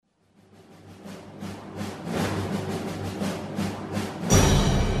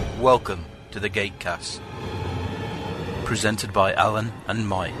Welcome to the Gatecast, presented by Alan and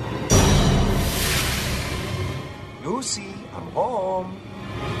Mike. Lucy, I'm home.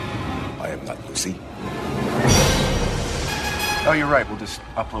 I am not Lucy. Oh, you're right. We'll just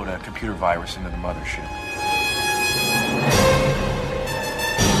upload a computer virus into the mothership.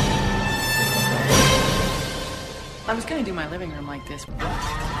 I was going to do my living room like this.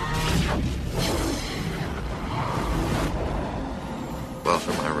 Well,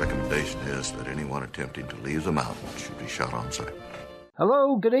 sir, my recommendation is that anyone attempting to leave the mountain should be shot on sight.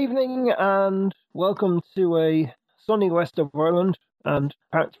 Hello, good evening, and welcome to a sunny west of Ireland and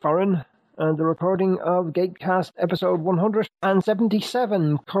parts foreign, and the recording of Gatecast episode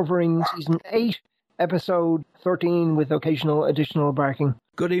 177, covering season 8, episode 13, with occasional additional barking.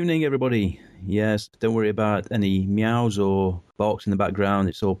 Good evening, everybody. Yes, don't worry about any meows or barks in the background.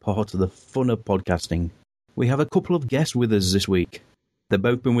 It's all part of the fun of podcasting. We have a couple of guests with us this week. They've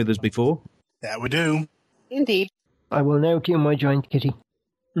both been with us before. That we do. Indeed. I will now cue my giant kitty.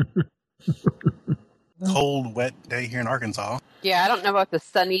 Cold, wet day here in Arkansas. Yeah, I don't know what the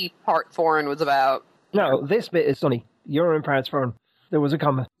sunny part foreign was about. No, this bit is sunny. You're in parts foreign. There was a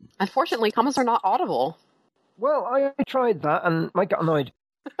comma. Unfortunately, commas are not audible. Well, I tried that, and Mike got annoyed.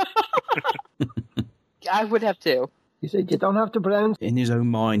 I would have too. He said, you don't have to pronounce. In his own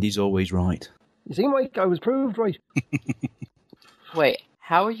mind, he's always right. You see, Mike, I was proved right. Wait,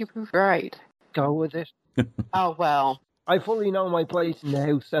 how are you proved right? Go with it. Oh, well. I fully know my place in the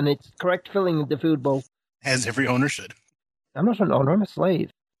house, and it's correct filling of the food bowl. As every owner should. I'm not an owner, I'm a slave.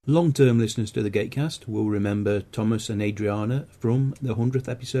 Long-term listeners to the Gatecast will remember Thomas and Adriana from the 100th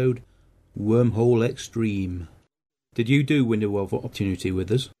episode, Wormhole Extreme. Did you do Window of Opportunity with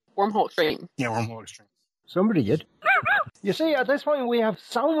us? Wormhole Extreme. Yeah, Wormhole Extreme. Somebody did. You see, at this point we have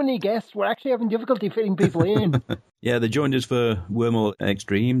so many guests, we're actually having difficulty fitting people in. Yeah, they joined us for Wormhole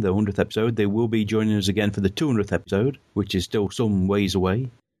Extreme, the 100th episode. They will be joining us again for the 200th episode, which is still some ways away.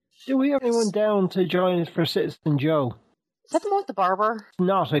 Do we have anyone down to join us for Citizen Joe? Is that the one with the barber?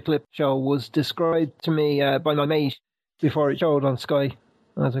 Not a clip show, was described to me by my mate before it showed on Sky.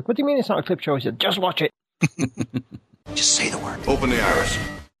 I was like, what do you mean it's not a clip show? He said, just watch it. Just say the word. Open the iris.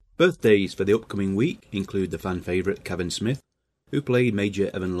 Birthdays for the upcoming week include the fan favourite Kevin Smith, who played Major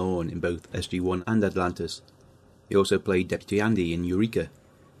Evan Lorne in both SG-1 and Atlantis. He also played Deputy Andy in Eureka.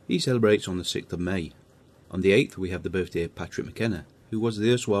 He celebrates on the 6th of May. On the 8th we have the birthday of Patrick McKenna, who was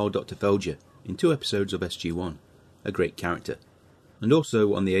the erstwhile Dr. Felger in 2 episodes of SG-1, a great character. And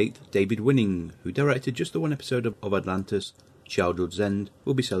also on the 8th, David Winning, who directed just the 1 episode of Atlantis, Childhood's End,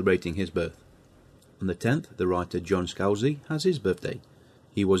 will be celebrating his birth. On the 10th, the writer John Scalzi has his birthday.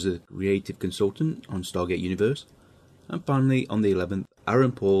 He was a creative consultant on Stargate Universe. And finally, on the 11th,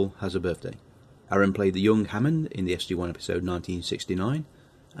 Aaron Paul has a birthday. Aaron played the young Hammond in the SG-1 episode 1969,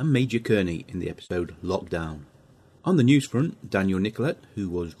 and Major Kearney in the episode Lockdown. On the news front, Daniel Nicolette, who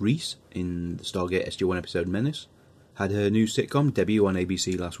was Reese in the Stargate SG-1 episode Menace, had her new sitcom debut on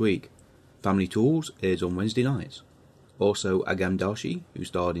ABC last week. Family Tools airs on Wednesday nights. Also, Agam Darshi, who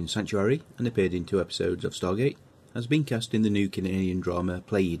starred in Sanctuary and appeared in 2 episodes of Stargate, has been cast in the new Canadian drama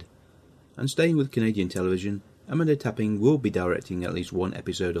Played. And staying with Canadian television, Amanda Tapping will be directing at least 1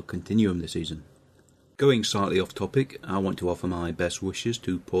 episode of Continuum this season. Going slightly off topic, I want to offer my best wishes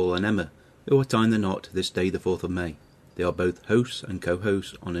to Paul and Emma, who are tying the knot this day the 4th of May. They are both hosts and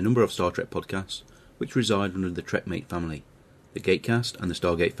co-hosts on a number of Star Trek podcasts, which reside under the Trekmate family. The Gatecast and the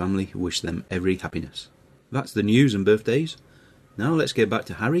Stargate family wish them every happiness. That's the news and birthdays. Now let's get back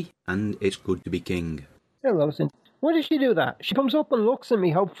to Harry, and It's Good to Be King. Hello, Sin. Why does she do that? She comes up and looks at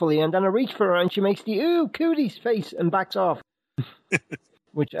me, hopefully, and then I reach for her and she makes the ooh, cooties face and backs off.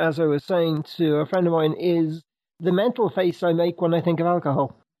 Which, as I was saying to a friend of mine, is the mental face I make when I think of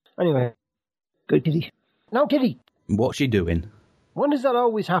alcohol. Anyway, good kitty. No, kitty! What's she doing? When does that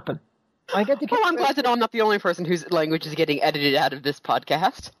always happen? I get the Well, I'm glad to know I'm not the only person whose language is getting edited out of this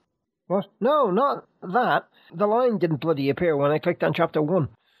podcast. What? No, not that. The line didn't bloody appear when I clicked on chapter 1.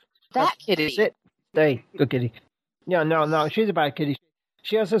 That kitty. Sit. Stay. Good kitty. Yeah, no, she's a bad kitty.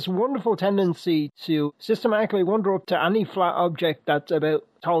 She has this wonderful tendency to systematically wander up to any flat object that's about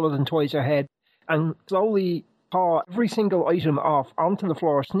taller than twice her head and slowly paw every single item off onto the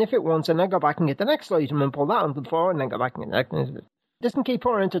floor, sniff it once, and then go back and get the next item and pull that onto the floor and then go back and get the next. Doesn't keep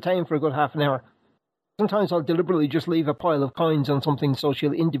her entertained for a good half an hour. Sometimes I'll deliberately just leave a pile of coins on something so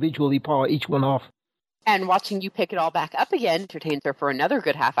she'll individually paw each one off. And watching you pick it all back up again entertains her for another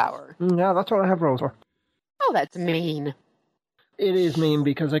good half hour. Yeah, that's what I have rolls for. Oh, that's mean. It is mean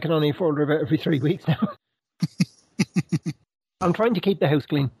because I can only afford her about every 3 weeks now. I'm trying to keep the house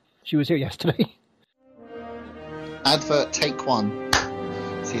clean. She was here yesterday. Advert take 1.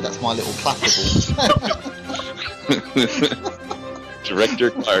 See, that's my little clappable.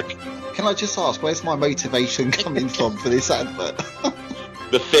 Director Clark. Can I just ask, where's my motivation coming from for this advert?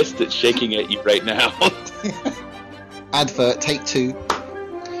 The fist that's shaking at you right now. Advert, take 2.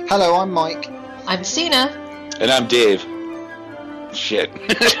 Hello, I'm Mike. I'm Cena. And I'm Dave. Shit.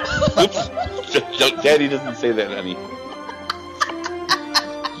 Oops. Daddy doesn't say that, honey.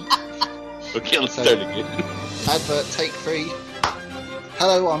 Okay, let's start again. Advert, take 3.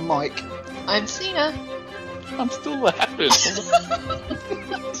 Hello, I'm Mike. I'm Cena. I'm still laughing.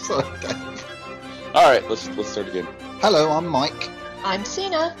 Sorry, Dave. Alright, let's start again. Hello, I'm Mike. I'm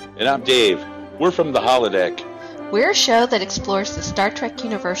Cena. And I'm Dave. We're from the Holodeck. We're a show that explores the Star Trek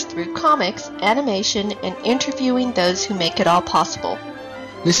universe through comics, animation, and interviewing those who make it all possible.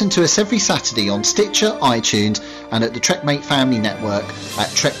 Listen to us every Saturday on Stitcher, iTunes, and at the TrekMate Family Network at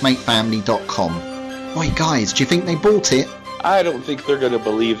trekmatefamily.com. Wait, guys, do you think they bought it? I don't think they're going to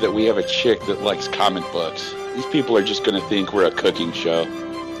believe that we have a chick that likes comic books. These people are just going to think we're a cooking show.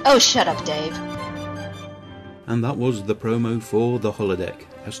 Oh, shut up, Dave. And that was the promo for The Holodeck,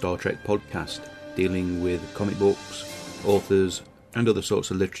 a Star Trek podcast dealing with comic books, authors, and other sorts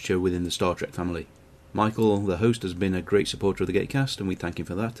of literature within the Star Trek family. Michael, the host, has been a great supporter of the Gatecast, and we thank him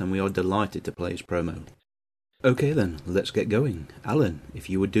for that, and we are delighted to play his promo. Okay then, let's get going. Alan, if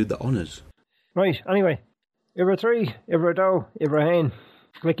you would do the honours. Right, anyway. Ibra 3, Ibra Do, Ibra Hain.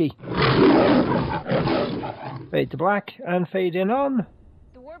 Clicky. Fade to black and fade in on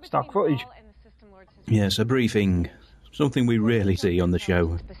stock footage. Yes, a briefing. Something we rarely see on the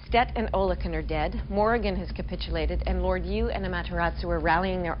show. Bastet and Olakan are dead, Morrigan has capitulated, and Lord Yu and Amaterasu are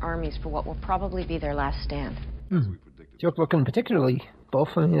rallying their armies for what will probably be their last stand. Just looking particularly buff.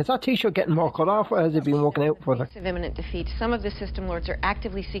 I mean, is that t-shirt getting more cut off, or has it been working out further? Of imminent defeat, some of the System Lords are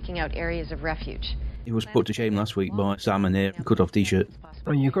actively seeking out areas of refuge. It was put to shame last week by Sam and their cut-off t-shirt.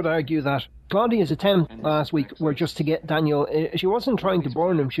 And you could argue that Claudia's attempt last week were just to get Daniel... she wasn't trying to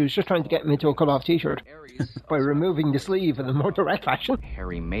burn him, she was just trying to get him into a cut-off t-shirt by removing the sleeve in a more direct fashion.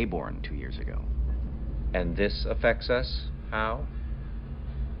 Harry Mayborn 2 years ago. And this affects us? How?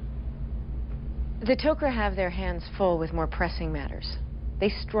 The Tok'ra have their hands full with more pressing matters. They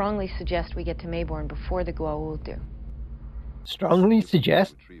strongly suggest we get to Mayborn before the Goa'uld do. Strongly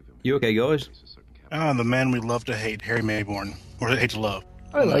suggest? You okay, guys? The man we love to hate, Harry Mayborn. Or hate to love.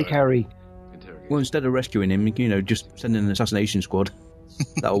 I like Harry. Well, instead of rescuing him, just send an assassination squad.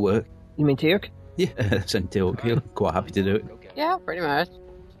 That'll work. You mean Teal'c? Yeah, send Teal'c. He'll quite happy to do it. Yeah, pretty much.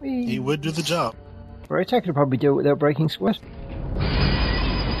 He would do the job. Braytech could probably do it without breaking sweat.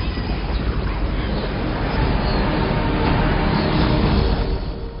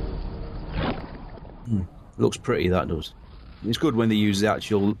 Looks pretty, that does. It's good when they use the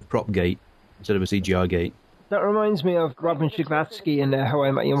actual prop gate instead of a CGI gate. That reminds me of Robin Szymanski in How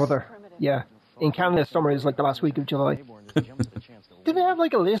I Met Your Mother. Yeah. In Canada, summer is like the last week of July. Do they have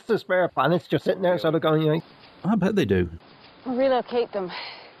like a list of spare planets just sitting there sort of going, I bet they do. We'll relocate them.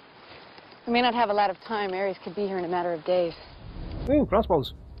 We may not have a lot of time. Ares could be here in a matter of days. Ooh,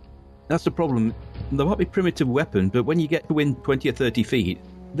 crossbows. That's the problem. They might be primitive weapon, but when you get to within 20 or 30 feet,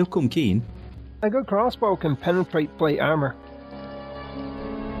 they'll come keen. A good crossbow can penetrate plate armour.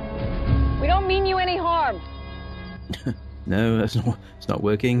 We don't mean you any harm. No, it's not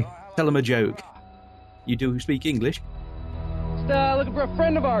working. Tell them a joke. You do speak English? Just looking for a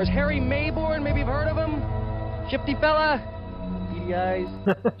friend of ours, Harry Mayborn. Maybe you've heard of him. Shifty fella. Beady eyes.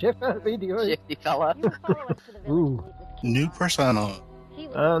 Beady eyes. Shifty fella. Ooh. New persona.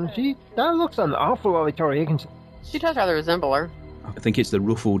 That looks an awful lot like Tori Higginson. She does rather resemble her. I think it's the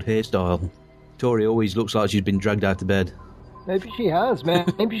ruffled hairstyle. Tori always looks like she's been dragged out of bed. Maybe she has, man.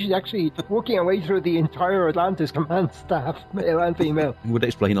 Maybe she's actually working her way through the entire Atlantis command staff, male and female. Would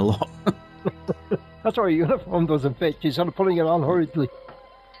explain a lot. That's why her uniform doesn't fit. She's sort of putting it on hurriedly.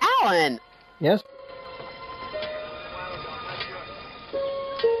 Alan! Yes?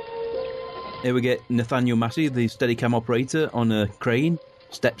 Here we get Nathaniel Massey, the Steadicam operator, on a crane.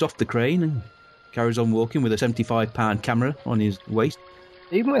 Steps off the crane and carries on walking with a 75-pound camera on his waist.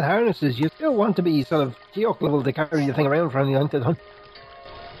 Even with harnesses, you still want to be sort of Teal'c level to carry the thing around for any length of time.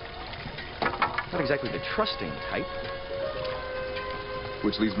 Not exactly the trusting type.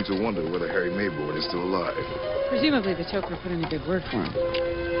 Which leads me to wonder whether Harry Mayborn is still alive. Presumably the Tok'ra put in a good word for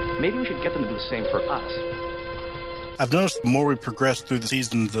him. Maybe we should get them to do the same for us. I've noticed the more we progress through the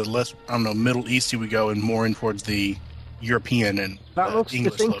season, the less, Middle Easty we go and more in towards the European and that looks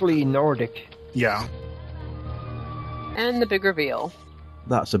English distinctly look. Nordic. Yeah. And the big reveal.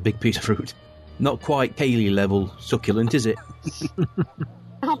 That's a big piece of fruit. Not quite Kaylee level succulent, is it? I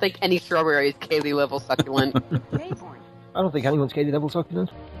don't think any strawberry is Kaylee level succulent. I don't think anyone's Katie Devil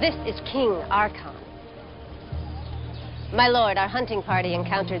succulent. This is King Archon. My lord, our hunting party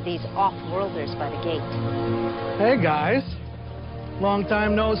encountered these off-worlders by the gate. Hey, guys. Long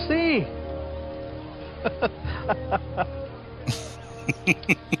time no see.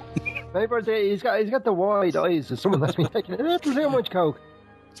 He's got the wide eyes of someone that's been taking a little too much coke.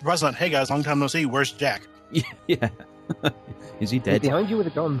 Surprise on, hey guys, long time no see, where's Jack? Yeah. Is he dead? He's behind you with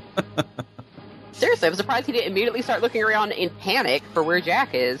a gun. Seriously, I'm surprised he didn't immediately start looking around in panic for where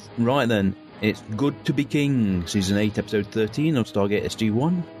Jack is. Right then, it's Good to be King, Season 8, Episode 13 of Stargate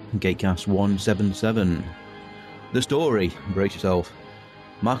SG-1, Gatecast 177. The story, brace yourself.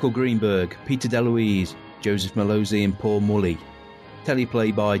 Michael Greenberg, Peter DeLuise, Joseph Malozzi and Paul Mully.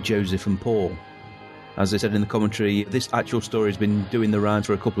 Teleplay by Joseph and Paul. As I said in the commentary, this actual story has been doing the rounds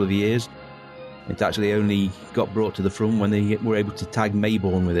for a couple of years. It actually only got brought to the front when they were able to tag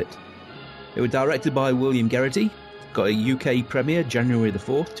Mayborn with it. It was directed by William Geraghty, got a UK premiere January the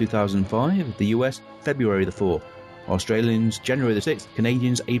 4th, 2005, the US February the 4th, Australians January the 6th,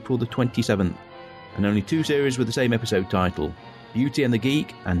 Canadians April the 27th, and only 2 series with the same episode title, Beauty and the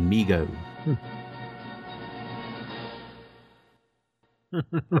Geek and Mego.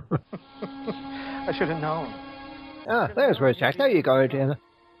 I should have known. Ah, there's where's Jack. There you go, Diana.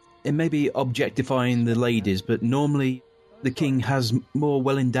 It may be objectifying the ladies, but normally the king has more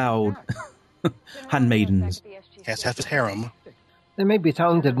well-endowed handmaidens. Yes, half his harem. They may be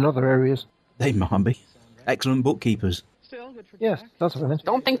talented in other areas. They might be. Excellent bookkeepers. Yes, that's what I meant.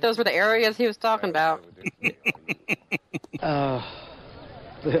 Don't think those were the areas he was talking about. Yes,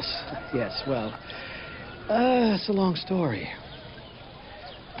 well, it's a long story.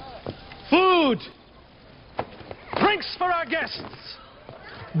 Food! Drinks for our guests!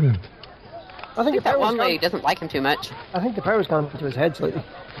 I think that one lady doesn't like him too much. I think the power's gone into his head slightly.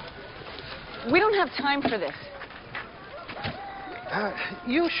 We don't have time for this.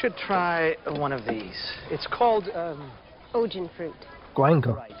 You should try one of these. It's called, Ojan fruit.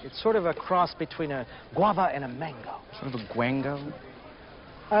 Guango. Right. It's sort of a cross between a guava and a mango. Sort of a guango?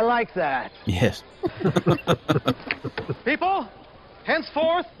 I like that. Yes. People,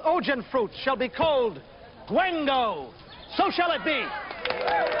 henceforth, Ojan fruit shall be called guango. So shall it be.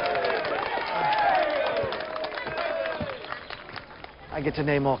 I get to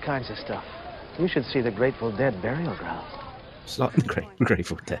name all kinds of stuff. You should see the Grateful Dead burial ground. It's like the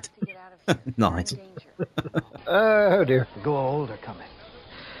Grateful Dead. Nice. Oh dear. Go old are coming.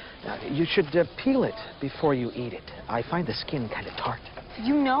 Now, you should peel it before you eat it. I find the skin kind of tart.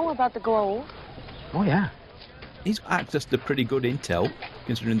 You know about the glow? Oh, yeah. He's access to pretty good intel,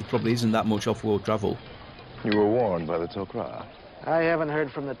 considering there probably isn't that much off-world travel. You were warned by the Tok'ra. I haven't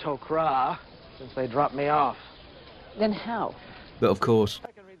heard from the Tok'ra since they dropped me off. Then how? But of course,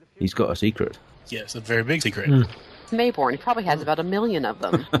 he's got a secret. Yes, a very big secret. Mayborn, he probably has about 1 million of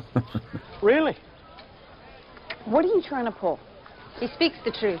them. Really? What are you trying to pull? He speaks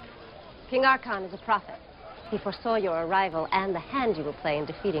the truth. King Archon is a prophet. He foresaw your arrival and the hand you will play in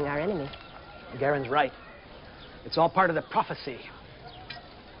defeating our enemy. Garen's right. It's all part of the prophecy.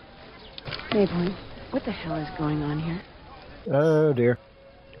 Mayborn, what the hell is going on here? Oh dear.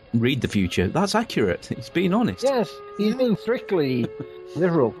 Read the future. That's accurate. He's being honest. Yes, he's being strictly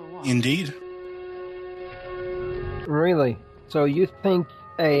literal. Indeed. Really? So you think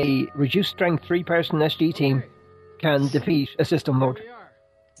a reduced strength 3-person SG team can defeat a system lord?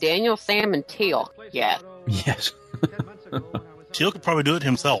 Daniel, Sam, and Teal. Yeah. Yes. Teal could probably do it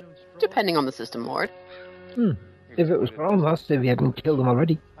himself. Depending on the system lord. If it was Kronos, if he hadn't killed them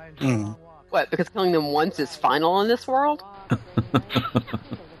already. What, because killing them once is final in this world?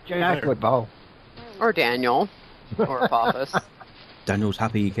 Jack would bow. Or Daniel. Or Apophis. Daniel's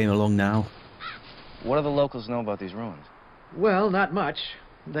happy he came along now. What do the locals know about these ruins? Well, not much.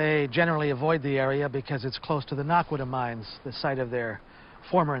 They generally avoid the area because it's close to the Naquita mines, the site of their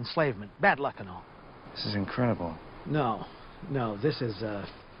former enslavement. Bad luck and all. This is incredible. No, this is,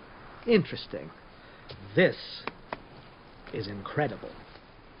 interesting. This is incredible.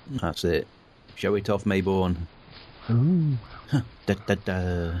 That's it. Show it off, Mayborn. Da, da,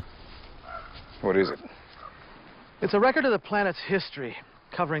 da. What is it? It's a record of the planet's history,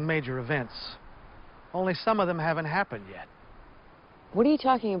 covering major events. Only some of them haven't happened yet. What are you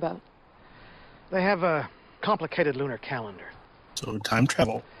talking about? They have a complicated lunar calendar. So time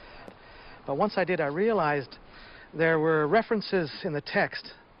travel. But once I did, I realized there were references in the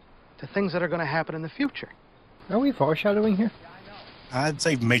text to things that are going to happen in the future. Are we foreshadowing here? I'd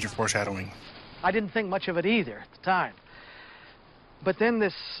say major foreshadowing. I didn't think much of it either at the time. But then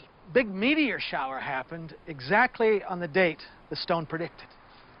this big meteor shower happened exactly on the date the stone predicted.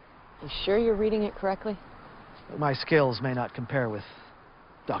 You sure you're reading it correctly? My skills may not compare with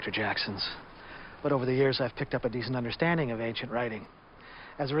Dr. Jackson's, but over the years I've picked up a decent understanding of ancient writing.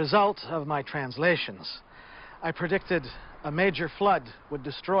 As a result of my translations, I predicted a major flood would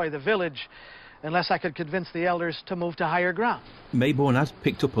destroy the village unless I could convince the elders to move to higher ground. Mayborn has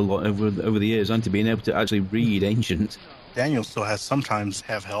picked up a lot over the years, and to being able to actually read ancient. Daniel still has sometimes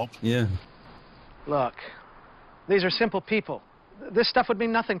have help. Yeah. Look, these are simple people. This stuff would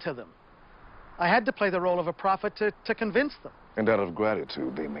mean nothing to them. I had to play the role of a prophet to convince them. And out of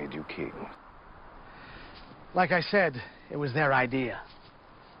gratitude, they made you king. Like I said, it was their idea.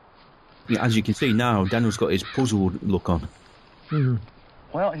 Yeah, as you can see now, Daniel's got his puzzled look on.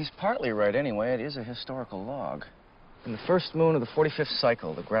 Well, he's partly right anyway. It is a historical log. In the first moon of the 45th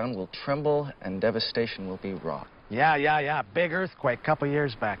cycle, the ground will tremble and devastation will be wrought. Yeah. Big earthquake, couple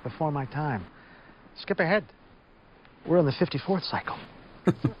years back, before my time. Skip ahead. We're in the 54th cycle.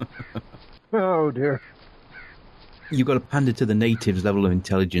 Oh, dear. You've got to pander to the natives' level of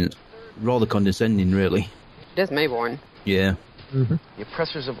intelligence. Rather condescending, really. It is Mayborn. Yeah. The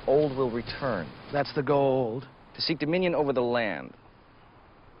oppressors of old will return. That's the gold. To seek dominion over the land.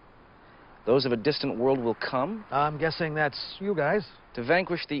 Those of a distant world will come. I'm guessing that's you guys. To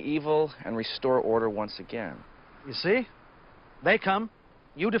vanquish the evil and restore order once again. You see? They come,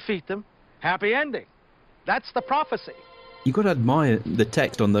 you defeat them, happy ending. That's the prophecy. You've got to admire the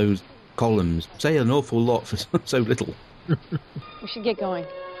text on those columns. Say an awful lot for so little. We should get going.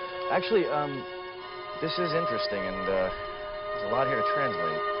 Actually, this is interesting, and there's a lot here to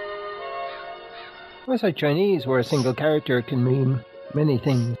translate. It's like Chinese, where a single character can mean many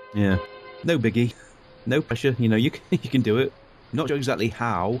things. Yeah. No biggie. No pressure. You know, you can do it. Not sure exactly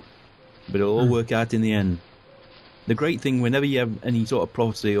how, but it'll all work out in the end. The great thing, whenever you have any sort of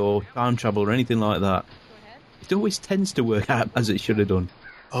prophecy or time travel or anything like that, it always tends to work out as it should have done.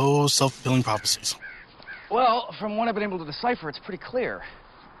 Oh, self-fulfilling prophecies. Well, from what I've been able to decipher, it's pretty clear.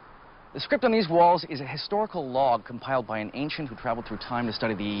 The script on these walls is a historical log compiled by an ancient who traveled through time to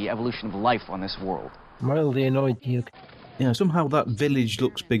study the evolution of life on this world. Mildly annoyed, Duke. Yeah, somehow that village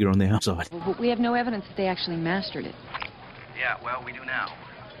looks bigger on the outside. But we have no evidence that they actually mastered it. Yeah, well, we do now.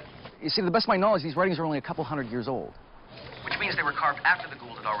 You see, to the best of my knowledge, these writings are only a couple hundred years old. Which means they were carved after the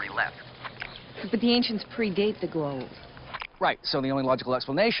Gould had already left. But the ancients predate the Gould. Right, so the only logical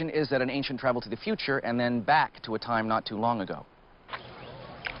explanation is that an ancient traveled to the future and then back to a time not too long ago.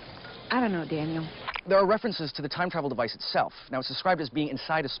 I don't know, Daniel. There are references to the time travel device itself. Now, it's described as being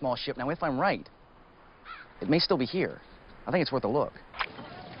inside a small ship. Now, if I'm right, it may still be here. I think it's worth a look.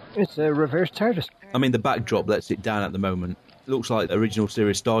 It's a reverse TARDIS. I mean, the backdrop lets it down at the moment. It looks like the original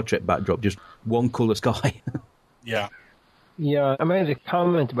series Star Trek backdrop, just one colour sky. Yeah. Yeah, I made a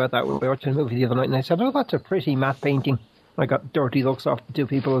comment about that when we watched the movie the other night, and I said, oh, that's a pretty matte painting. I got dirty looks off the two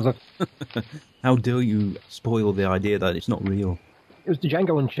people as a... How dare you spoil the idea that it's not real? It was the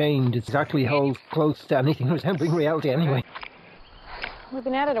Django Unchained. It's exactly held close to anything resembling reality anyway. We've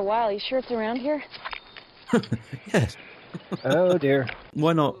been at it a while. You sure it's around here? Yes. Oh, dear.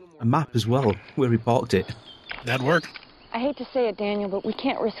 Why not a map as well, where we parked it? That'd work. I hate to say it, Daniel, but we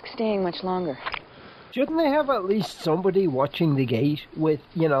can't risk staying much longer. Shouldn't they have at least somebody watching the gate with,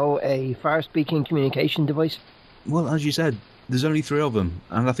 you know, a far-speaking communication device? Well, as you said, there's only 3 of them,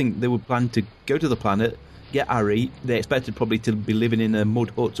 and I think they would plan to go to the planet, get Harry. They expected probably to be living in a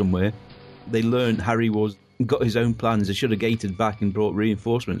mud hut somewhere. They learned Harry got his own plans. They should have gated back and brought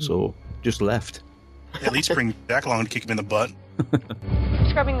reinforcements, or just left. At least bring Jack along to kick him in the butt.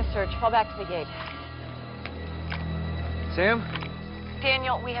 Scrubbing the search. Fall back to the gate. Sam?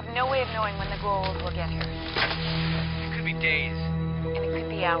 Daniel, we have no way of knowing when the Gould will get here. It could be days. And it could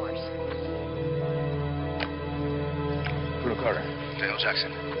be hours. Colonel Carter, Daniel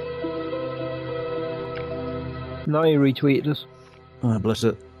Jackson. Now you retweeted us. Oh, bless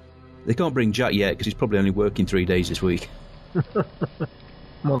it. They can't bring Jack yet, because he's probably only working 3 days this week.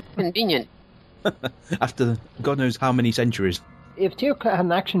 Well, convenient. After God knows how many centuries. If Teal'c had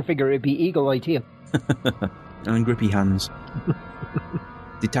an action figure, it'd be Eagle-Eye Teal. And grippy hands.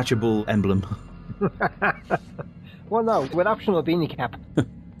 Detachable emblem. Well, no, with optional beanie cap.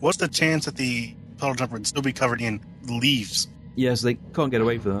 What's the chance that the puddle jumper would still be covered in leaves? Yes, they can't get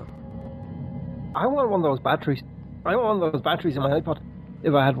away from that. I want one of those batteries. I want one of those batteries in my iPod,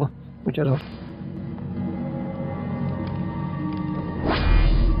 if I had one, which I don't.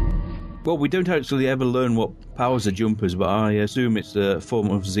 Well, we don't actually ever learn what powers the jumpers, but I assume it's a form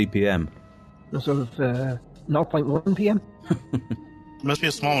of ZPM. A sort of 0.1 PM? It must be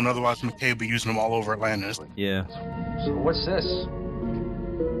a small one, otherwise McKay would be using them all over Atlantis. Yeah. So what's this?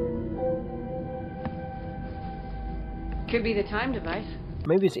 Could be the time device.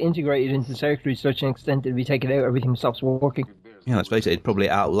 Maybe it's integrated into the circuitry to such an extent that if you take it out, everything stops working. Yeah, let's face it, it'd probably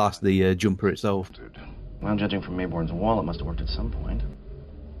outlast the jumper itself. Well, judging from Mayborn's wall, it must have worked at some point.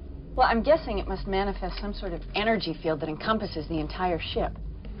 Well, I'm guessing it must manifest some sort of energy field that encompasses the entire ship,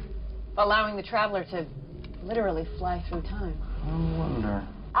 allowing the traveler to literally fly through time. I wonder.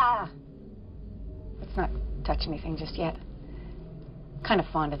 Let's not touch anything just yet. Kind of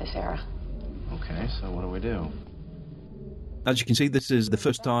fond of this era. Okay, so what do we do? As you can see, this is the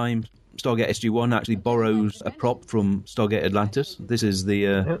first time Stargate SG-1 actually borrows a prop from Stargate Atlantis. This is the...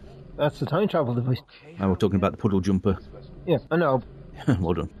 Yep, that's the time travel device. Now we're talking about the puddle jumper. Yeah, I know.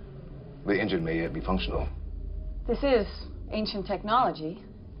 Well done. The engine may yet be functional. This is ancient technology.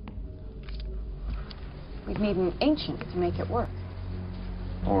 We'd need an ancient to make it work.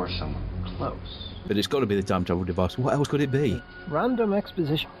 Or someone close. But it's got to be the time travel device. What else could it be? Random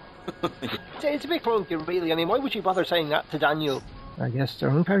exposition. It's a bit clunky, really. I mean, why would you bother saying that to Daniel? I guess they're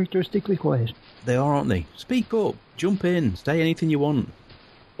uncharacteristically quiet. They are, aren't they? Speak up. Jump in. Say anything you want.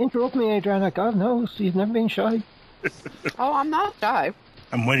 Interrupt me, Adriana. God knows, you've never been shy. Oh, I'm not shy.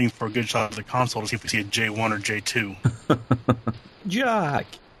 I'm waiting for a good shot of the console to see if we see a J1 or J2. Jack!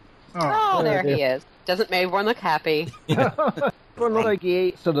 Oh, there he is. Doesn't Mayborn look happy? For another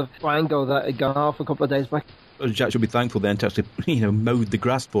gay sort of wango that had gone off a couple of days back. Well, Jack should be thankful then to actually, mowed the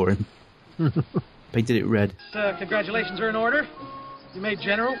grass for him. Painted it red. Congratulations are in order. You made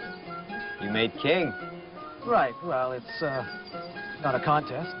General. You made King. Right, well, it's not a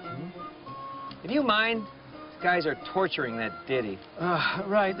contest. If you mind, these guys are torturing that ditty.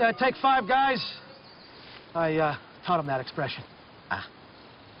 Right, take 5, guys. I taught him that expression.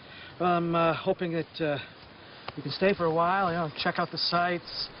 I'm hoping that you can stay for a while, check out the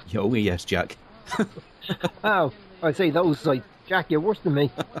sights. Oh, yes, Jack. Oh, I say those sights. Jack, you're worse than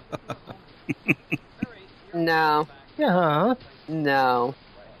me. No. Yeah. No.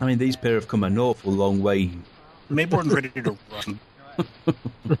 I mean, these pair have come an awful long way. Mayborn's ready to run.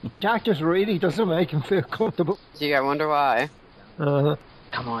 Jack just really doesn't make him feel comfortable. Gee, I wonder why. Come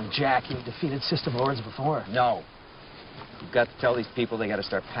on, Jack. You've defeated System Lords before. No. You've got to tell these people they got to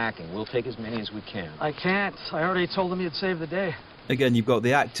start packing. We'll take as many as we can. I can't. I already told them you'd save the day. Again, you've got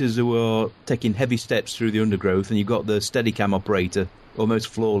the actors who are taking heavy steps through the undergrowth, and you've got the Steadicam operator, almost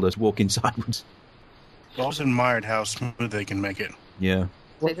flawless, walking sideways. I've also admired how smooth they can make it. Yeah.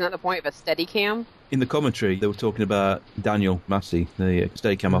 So isn't that the point of a Steadicam? In the commentary, they were talking about Daniel Massey, the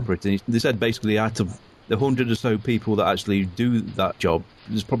Steadicam operator. They said basically out of the 100 or so people that actually do that job,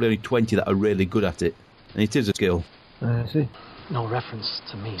 there's probably only 20 that are really good at it. And it is a skill. I see. No reference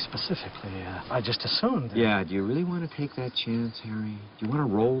to me specifically. I just assumed. Yeah, do you really want to take that chance, Harry? Do you want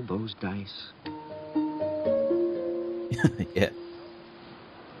to roll those dice? Yeah.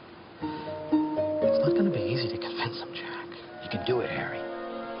 It's not going to be easy to convince him, Jack. You can do it, Harry.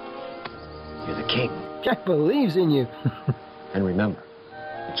 You're the king. Jack believes in you. And remember,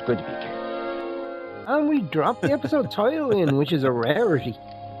 it's good to be king. And we dropped the episode title in, which is a rarity.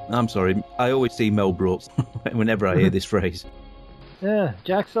 I'm sorry, I always see Mel Brooks whenever I hear this phrase. Yeah,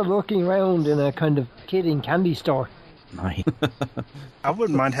 Jack's looking around in a kind of kid in candy store. Nice. I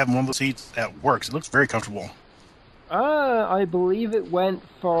wouldn't mind having one of those seats at work. It looks very comfortable. I believe it went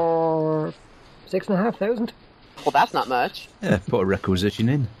for 6,500. Well, that's not much. Yeah, put a requisition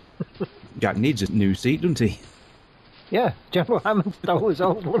in. Jack needs a new seat, doesn't he? Yeah, General Hammond stole his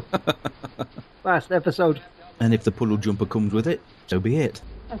old one. Last episode. And if the puddle jumper comes with it, so be it.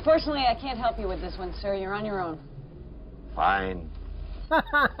 Unfortunately, I can't help you with this one, sir. You're on your own. Fine.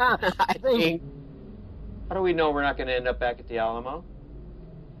 I think. How do we know we're not going to end up back at the Alamo?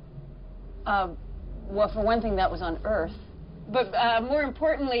 Well, for one thing, that was on Earth. But more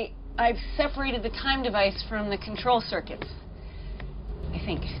importantly, I've separated the time device from the control circuits. I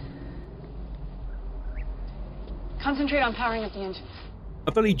think. Concentrate on powering up the engine.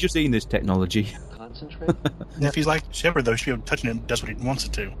 I've only just seen this technology. Concentrate? And if he's like Shepard, though, she'll be touching it, does what he wants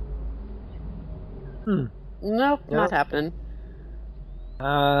it to. Nope, not happening.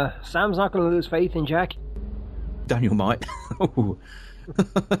 Sam's not going to lose faith in Jack. Daniel might.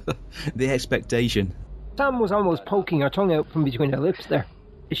 The expectation. Sam was almost poking her tongue out from between her lips there.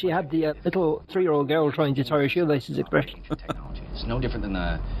 She had the little 3-year-old girl trying to tie her shoelaces expression. Technology. It's no different than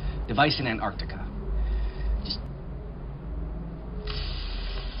the device in Antarctica. Just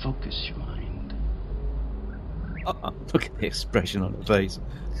focus your mind. Look at the expression on her face.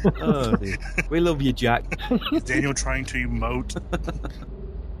 Oh, dear. We love you, Jack. Is Daniel trying to emote?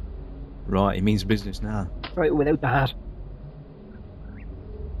 Right, it means business now. Right, without the hat.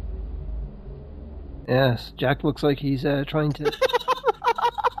 Yes, Jack looks like he's trying to...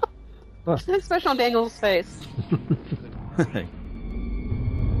 Especially on Daniel's face.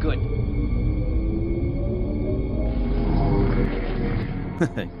 Good.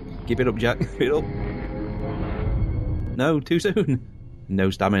 Keep it up, Jack. Keep it up. No, too soon. No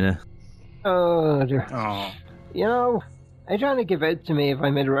stamina. Oh, dear. Oh. You know, are you trying to give out to me if I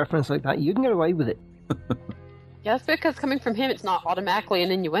made a reference like that? You can get away with it. Yeah, that's because coming from him, it's not automatically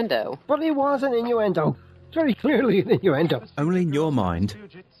an innuendo. But it was an innuendo. It's very clearly an innuendo. Only in your mind.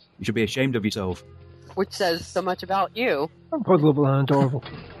 You should be ashamed of yourself. Which says so much about you. I'm puzzleable and adorable.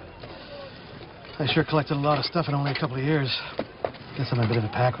 I sure collected a lot of stuff in only a couple of years. Guess I'm a bit of a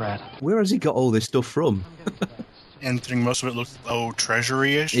pack rat. Where has he got all this stuff from? And think most of it looks,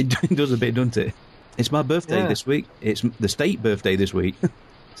 treasury-ish? It does a bit, doesn't it? It's my birthday this week. It's the state birthday this week.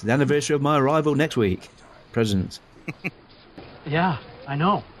 It's the anniversary of my arrival next week. Presents. Yeah, I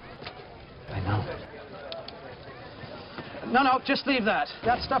know. No, just leave that.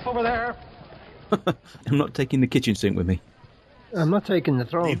 That stuff over there. I'm not taking the kitchen sink with me. I'm not taking the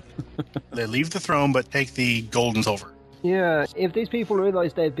throne. They leave the throne, but take the gold and silver. Yeah, if these people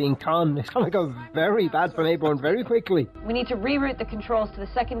realise they've been conned, it's going to go very bad for Mayborn very quickly. We need to reroute the controls to the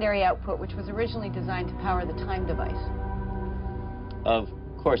secondary output, which was originally designed to power the time device. Of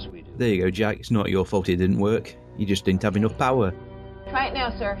course we do. There you go, Jack. It's not your fault it didn't work. You just didn't have enough power. Try it now,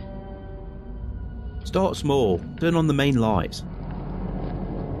 sir. Start small. Turn on the main lights.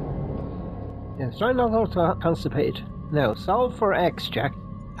 Yeah, try not to constipated. Now, solve for X, Jack.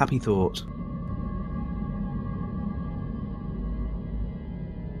 Happy thoughts.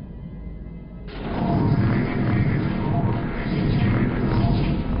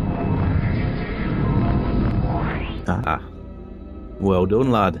 Ah. Well done,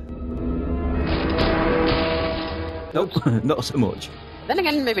 lad. Nope, not so much. Then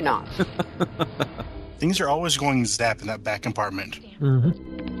again, maybe not. Things are always going zap in that back compartment.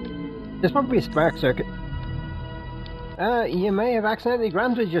 Mm-hmm. There's probably a spark circuit. You may have accidentally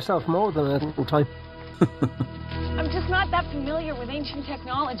granted yourself more than a little time. I'm just not that familiar with ancient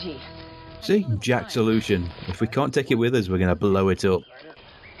technology. See, Jack's solution. If we can't take it with us, we're going to blow it up.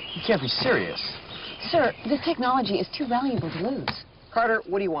 You can't be serious. Sir, this technology is too valuable to lose. Carter,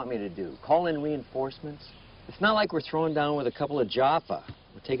 what do you want me to do? Call in reinforcements? It's not like we're throwing down with a couple of Jaffa.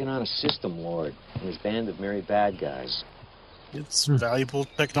 We're taking on a system lord and his band of merry bad guys. It's valuable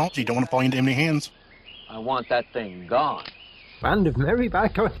technology. Don't want to fall into empty hands. I want that thing gone. Band of merry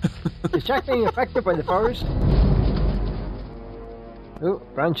bad guys. Is Jack being affected by the forest? Oh,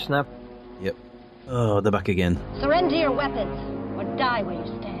 branch snap. Yep. Oh, they're back again. Surrender your weapons, or die where you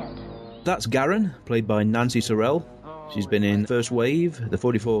stand. That's Garen, played by Nancy Sorrell. She's been in First Wave, The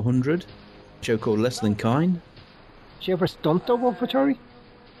 4400, a show called Less Than Kind. She ever stunt double for Tori?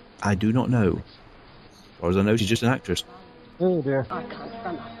 I do not know. As far as I know, she's just an actress. Oh dear. Archon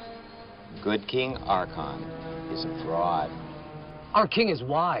from us. Good King Archon is a fraud. Our king is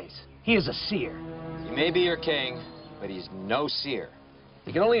wise. He is a seer. He may be your king, but he's no seer.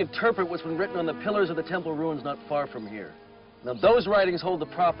 He can only interpret what's been written on the pillars of the temple ruins not far from here. Now, those writings hold the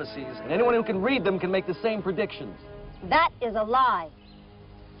prophecies, and anyone who can read them can make the same predictions. That is a lie.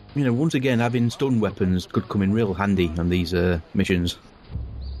 You know, once again, having stun weapons could come in real handy on these missions.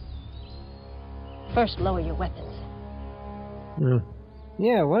 First, lower your weapons.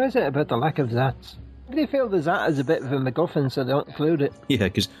 Yeah, what is it about the lack of Zats? They feel the Zat is a bit of a MacGuffin, so they don't include it. Yeah,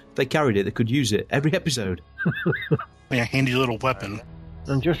 because if they carried it, they could use it every episode. Yeah, handy little weapon.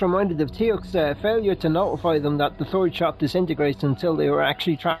 I'm just reminded of Teok's failure to notify them that the third shot disintegrates until they were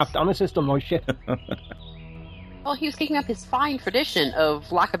actually trapped on a system like shit. Well, he was keeping up his fine tradition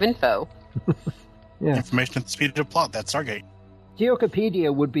of lack of info. Yeah. Information at the speed of plot, that's Stargate.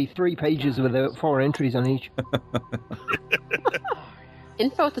 Teokopedia would be 3 pages with 4 entries on each.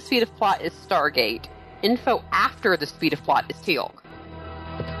 Info at the speed of plot is Stargate. Info after the speed of plot is Teal'c.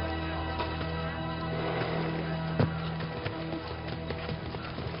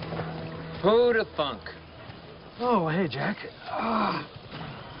 Who to thunk? Oh, hey, Jack. I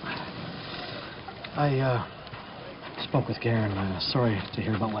spoke with Garen. Sorry to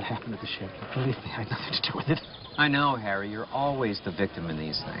hear about what happened at the ship. Believe me, I had nothing to do with it. I know, Harry. You're always the victim in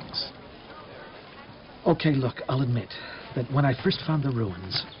these things. Okay, look, I'll admit that when I first found the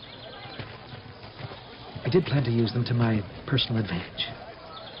ruins, I did plan to use them to my personal advantage.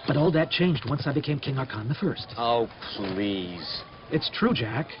 But all that changed once I became King Archon the First. Oh, please. It's true,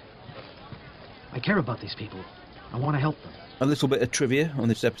 Jack. I care about these people. I want to help them. A little bit of trivia on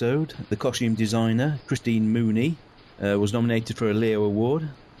this episode. The costume designer, Christine Mooney, was nominated for a Leo Award.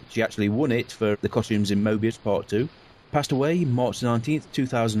 She actually won it for the costumes in Mobius Part 2. Passed away March 19th,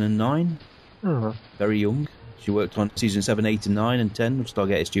 2009. Very young. She worked on Season 7, 8 and 9 and 10 of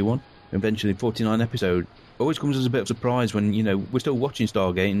Stargate SG-1. Eventually 49 episodes. always comes as a bit of a surprise when, you know, we're still watching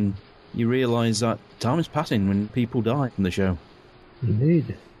Stargate and you realise that time is passing when people die from the show.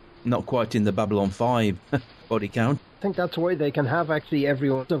 Indeed. Not quite in the Babylon 5 body count. I think that's why they can have actually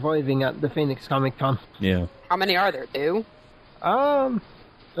everyone surviving at the Phoenix Comic Con. Yeah. How many are there, Stu?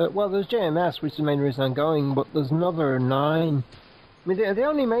 Well, there's JMS, which is the main reason I'm going, but there's another 9. I mean, the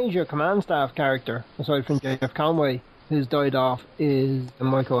only major command staff character, aside from Jeff Conway, who's died off, is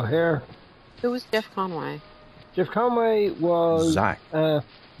Michael O'Hare. Who was Jeff Conway? Jeff Conway was... Zach.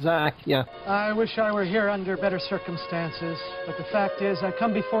 Zach, yeah. I wish I were here under better circumstances, but the fact is I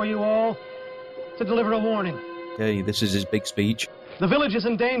come before you all to deliver a warning. Okay, this is his big speech. The village is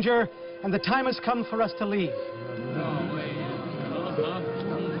in danger, and the time has come for us to leave.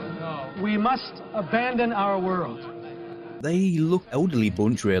 We must abandon our world. They look elderly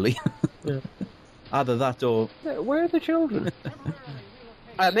bunch, really. Yeah. Either that or... Where are the children?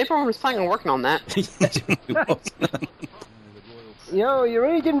 Maybe I was planning on working on that. Yo, you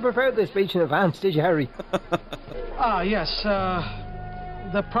really didn't prepare this speech in advance, did you, Harry? Yes.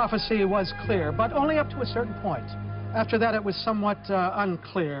 The prophecy was clear, but only up to a certain point. After that, it was somewhat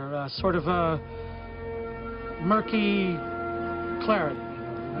unclear, sort of a murky clarity.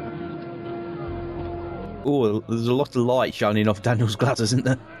 Oh, there's a lot of light shining off Daniel's glasses, isn't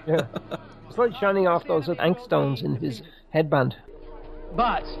there? Yeah. It's like shining off those ink stones in his headband.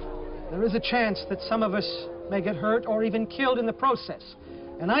 But there is a chance that some of us may get hurt or even killed in the process.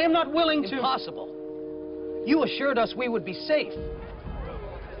 And I am not willing to... Impossible. You assured us we would be safe.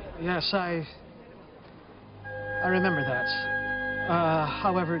 Yes, I remember that.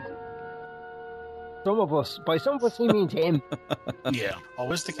 However... Some of us. By some of us, he means him. Yeah,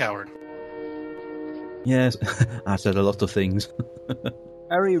 always the coward. Yes, I said a lot of things.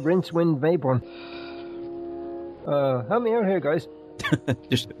 Harry Rincewind Mayborn. Help me out here, guys.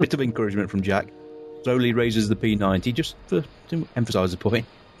 Just a bit of encouragement from Jack. Slowly raises the P90 just to emphasise the point.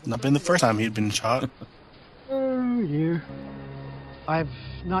 Not been the first time he'd been shot. Oh, dear. I've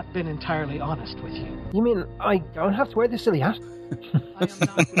not been entirely honest with you. You mean I don't have to wear this silly hat? I am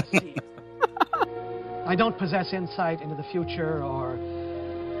not deceived. I don't possess insight into the future or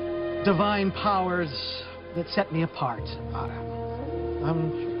divine powers that set me apart.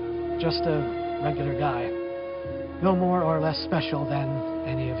 I'm just a regular guy. No more or less special than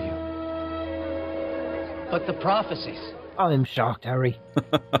any of you. But the prophecies. I'm shocked, Harry.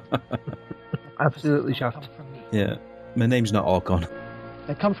 Absolutely shocked. Yeah, my name's not Archon.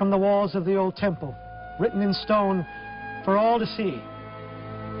 They come from the walls of the old temple, written in stone for all to see.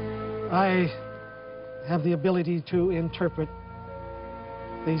 I have the ability to interpret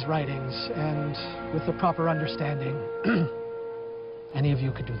these writings, and with the proper understanding, any of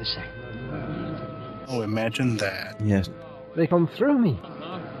you could do the same. Oh, imagine that. Yes. They come through me.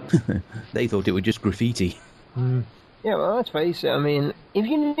 They thought it was just graffiti. Yeah, well, let's face it. I mean, if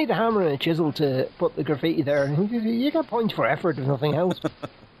you need a hammer and a chisel to put the graffiti there, you got points for effort, if nothing else.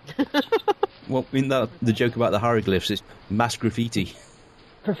 Well, in the joke about the hieroglyphs, it's mass graffiti.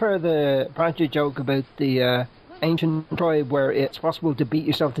 Prefer the Pratchett joke about the ancient tribe where it's possible to beat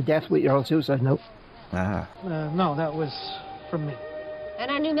yourself to death with your own suicide note. No, that was from me. And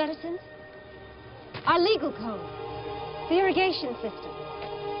our new medicines? Our legal code? The irrigation system?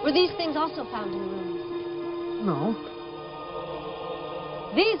 Were these things also found in the rooms? No.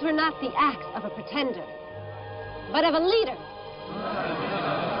 These were not the acts of a pretender, but of a leader.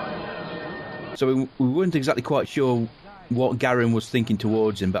 So we weren't exactly quite sure what Garen was thinking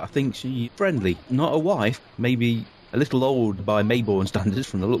towards him, but I think she's friendly, not a wife, maybe a little old by Mayborn standards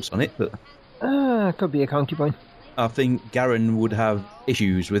from the looks on it, but... could be a concubine. I think Garen would have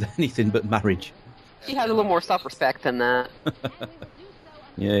issues with anything but marriage. She has a little more self-respect than that.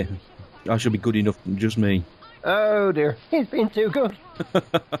 Yeah, I should be good enough, just me. Oh dear, he's been too good.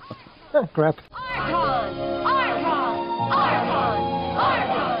 Oh, crap. Archon! Archon! Archon!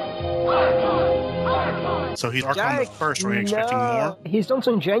 Archon! Archon! So he's Archon the first, were you expecting more? He's done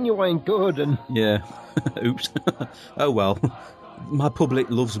some genuine good and... Yeah, oops. Oh well, my public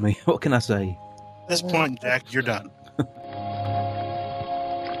loves me, what can I say? At this point, Jack, you're done.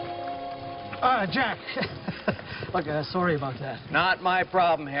 Jack. Look, sorry about that. Not my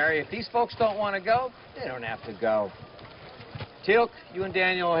problem, Harry. If these folks don't want to go, they don't have to go. Teal'c, you and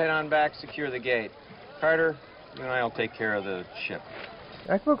Daniel head on back, secure the gate. Carter, you and I will take care of the ship.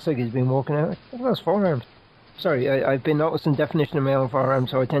 That looks like he's been walking out. Look at those forearms. Sorry, I've been noticing definition of my own forearms,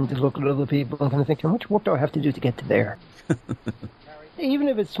 so I tend to look at other people and kind of think, how much work do I have to do to get to there? Even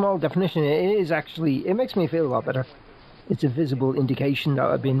if it's small definition, it is actually, it makes me feel a lot better. It's a visible indication that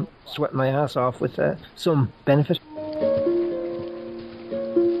I've been sweating my ass off with some benefit.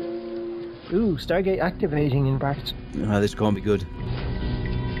 Ooh, Stargate activating in brackets. This can't be good.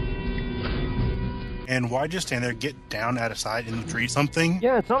 And why just stand there, get down out of sight and retrieve something?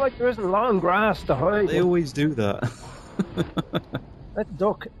 Yeah, it's not like there isn't long grass to hide. They always do that. That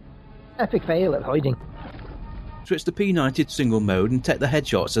duck. Epic fail at hiding. Switch to P90 to single mode and take the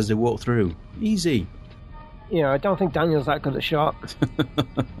headshots as they walk through. Easy. Yeah, I don't think Daniel's that good a shot.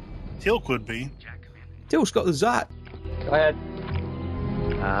 Tilk would be. Tilk's got the Zat. Go ahead.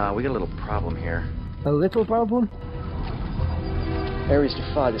 We got a little problem here. A little problem? Ares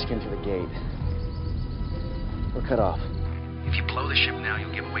Jaffa just came through the gate. We're cut off. If you blow the ship now,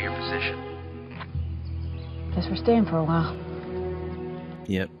 you'll give away your position. Guess we're staying for a while.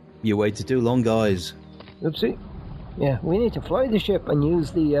 Yep. You waited too long, guys. Oopsie. Yeah, we need to fly the ship and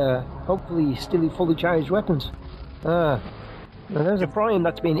use the, hopefully, still fully charged weapons. Now there's a Prime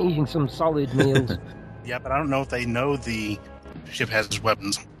that's been eating some solid meals. Yeah, but I don't know if they know the ship has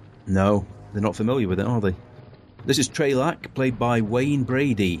weapons. No, they're not familiar with it, are they? This is Treylac, played by Wayne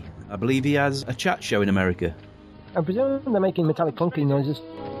Brady. I believe he has a chat show in America. I presume they're making metallic clunking noises.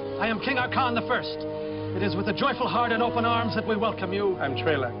 I am King Arkan the First. It is with a joyful heart and open arms that we welcome you. I'm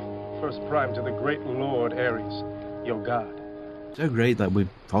Treylac, first prime to the great Lord Ares, your god. So great that we've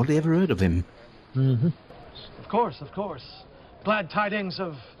hardly ever heard of him. Mm-hmm. Of course. Glad tidings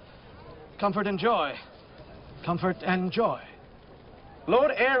of comfort and joy. Comfort and joy.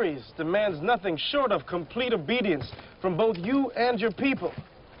 Lord Ares demands nothing short of complete obedience from both you and your people.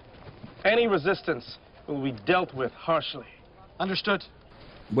 Any resistance will be dealt with harshly. Understood.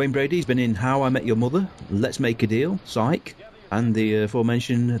 Wayne Brady's been in How I Met Your Mother, Let's Make a Deal, Psych, and the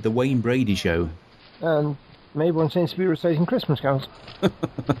aforementioned The Wayne Brady Show. And Mayborn seems to be reciting Christmas carols.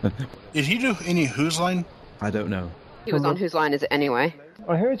 Did he do any Whose Line? I don't know. He was on Whose Line Is It Anyway?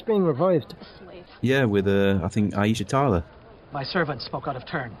 I hear it's being revived. Yeah, with, I think, Aisha Tyler. My servant spoke out of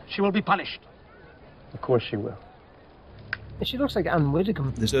turn. She will be punished. Of course she will. She looks like Anne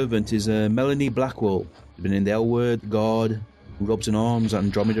Widdecombe. The servant is Melanie Blackwell. She's been in The L Word, Guard, Robson Arms,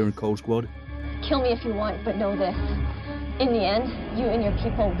 Andromeda and Cold Squad. Kill me if you want, but know this. In the end, you and your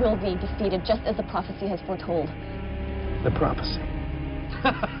people will be defeated, just as the prophecy has foretold. The prophecy.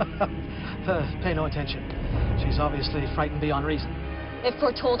 Pay no attention. She's obviously frightened beyond reason. It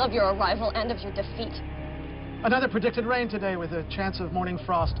foretold of your arrival and of your defeat. Another predicted rain today with a chance of morning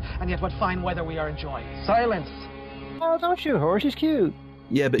frost, and yet what fine weather we are enjoying. Silence! Oh, don't shoot her, she's cute.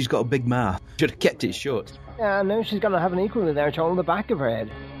 Yeah, but she's got a big mouth. Should have kept it shut. Yeah, now she's going to have an equally large hole in the back of her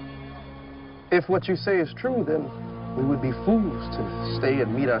head. If what you say is true, then we would be fools to stay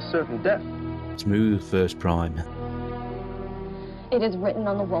and meet our certain death. Smooth first prime. It is written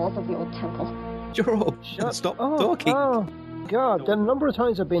on the walls of the old temple. Shut up. Stop talking. Oh, God, the number of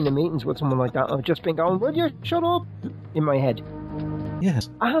times I've been in meetings with someone like that, I've just been going, will you shut up? In my head. Yes.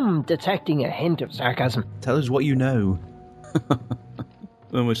 I'm detecting a hint of sarcasm. Tell us what you know.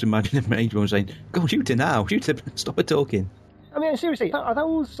 I almost imagine a mage one saying, go shoot her now, shoot her, stop her talking. I mean, seriously, are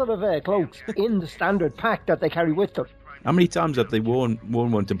those sort of cloaks in the standard pack that they carry with them? How many times have they worn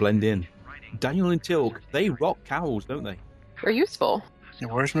one to blend in? Daniel and Tilk, they rock cowls, don't they? They're useful. Yeah,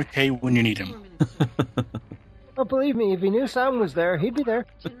 where's McKay when you need him? Oh, believe me, if he knew Sam was there, he'd be there.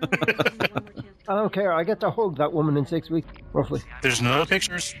 I don't care, I get to hug that woman in 6 weeks, roughly. There's no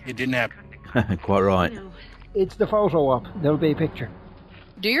pictures, it didn't happen. Quite right. It's the photo op, there'll be a picture.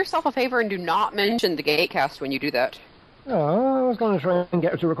 Do yourself a favor and do not mention the Gatecast when you do that. Oh, I was going to try and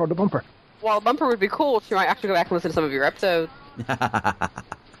get her to record the bumper. While a bumper would be cool, she might actually go back and listen to some of your episodes.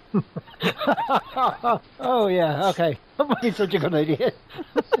 Oh, yeah, okay. It's such a good idea.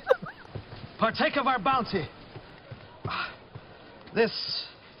 Partake of our bounty. This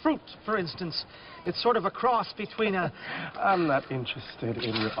fruit, for instance, it's sort of a cross between a... I'm not interested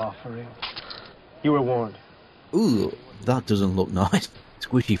in your offering. You were warned. Ooh, that doesn't look nice.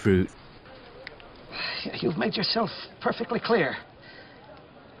 Squishy fruit. You've made yourself perfectly clear.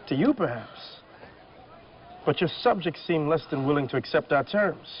 To you, perhaps. But your subjects seem less than willing to accept our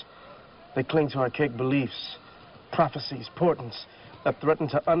terms. They cling to archaic beliefs, prophecies, portents that threaten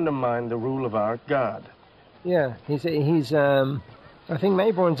to undermine the rule of our God. Yeah, he's I think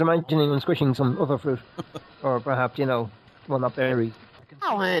Mayborn's imagining him squishing some other fruit. Or perhaps, well, not berries.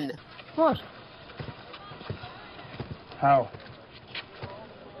 Alan! What? How?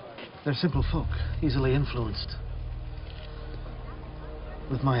 They're simple folk, easily influenced.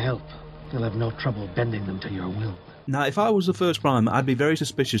 With my help, you'll have no trouble bending them to your will. Now, if I was the first prime, I'd be very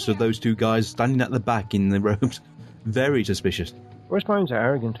suspicious of those two guys standing at the back in the robes. Very suspicious. First primes are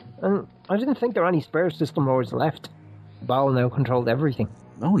arrogant. And I didn't think there were any spare system lords left. Baal now controlled everything.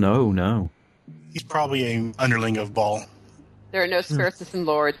 Oh, no. He's probably an underling of Baal. There are no spare system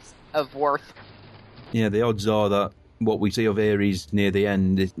lords of worth. Yeah, the odds are that what we see of Ares near the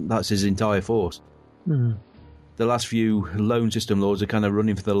end, that's his entire force. Hmm. The last few lone system lords are kind of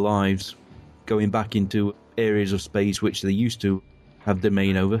running for their lives, going back into areas of space which they used to have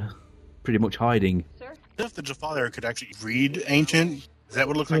domain over, pretty much hiding. If the Jafar could actually read Ancient, is that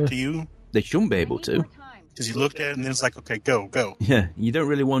what it looked like to you? They shouldn't be able to. Because you looked at it and then it's like, okay, go. Yeah, you don't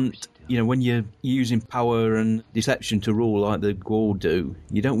really want, when you're using power and deception to rule like the Gwaul do,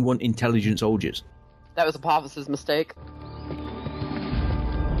 you don't want intelligent soldiers. That was Apophis' mistake.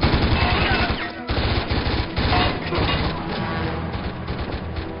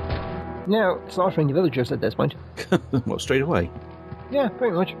 Now, slaughtering the villagers at this point. What, straight away? Yeah,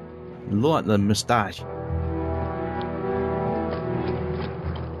 pretty much. Like the moustache.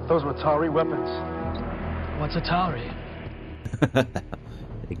 Those were Tari weapons. What's a Tari?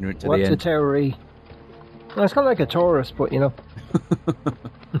 Ignorant to What's the a end. Tari? Well, it's kind of like a Taurus, but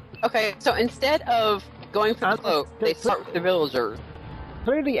Okay, so instead of going for the cloak, they start with the villagers.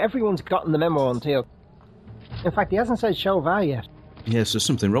 Clearly everyone's gotten the memo on Teal'c. In fact, he hasn't said Shelva yet. Yes, there's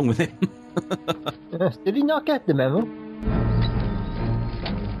something wrong with him. Yes, did he not get the memo?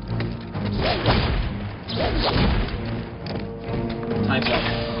 Time's up.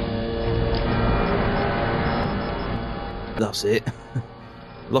 That's it.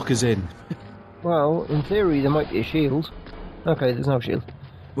 Lock us in. Well, in theory, there might be a shield. Okay, there's no shield.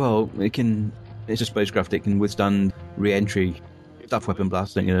 Well, it's a spacecraft, it can withstand re-entry. Staff weapon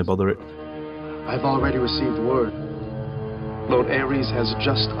blast ain't gonna bother it. I've already received word. Lord Ares has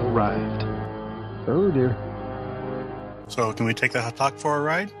just arrived. Oh dear. So, can we take the Hatak for a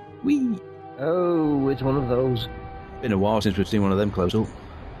ride? Whee! Oh, it's one of those. Been a while since we've seen one of them close up.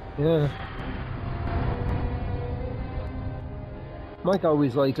 Yeah. Mike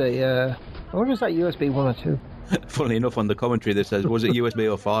always likes a, what was that, USB 1 or 2? Funnily enough, on the commentary that says, was it USB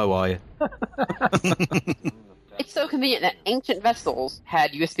or Firewire? It's so convenient that ancient vessels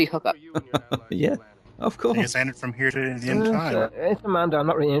had USB hookup. Yeah, of course. It's ended from here to the end of time. It's Amanda, I'm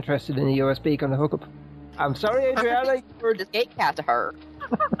not really interested in the USB kind of hookup. I'm sorry, Adriana. We're just gatecat to her.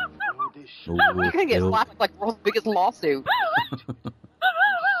 Ooh, You're gonna get slapped like the world's biggest lawsuit.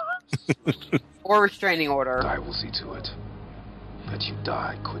 Or restraining order. I will see to it that you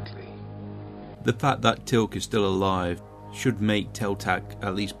die quickly. The fact that Teal'c is still alive should make Teltac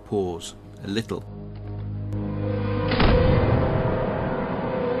at least pause a little.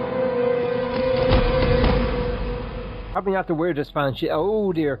 Probably not the weirdest fan shit.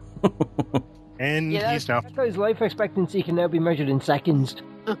 Oh dear. And he's now. That guy's life expectancy can now be measured in seconds.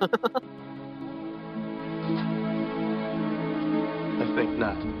 I think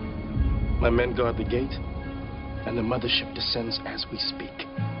not. My men guard the gate, and the mothership descends as we speak.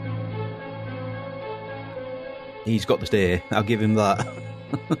 He's got the steer, I'll give him that.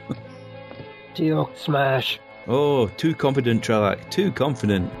 Teal'c smash. Oh, too confident, Trelak, too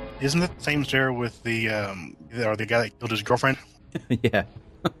confident. Isn't that the same stare with the guy that killed his girlfriend? Yeah.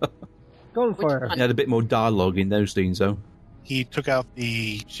 Going for it. He had a bit more dialogue in those scenes, though. He took out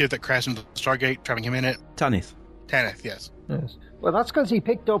the ship that crashed into the Stargate, trapping him in it. Tanith, yes. Yes. Well, that's because he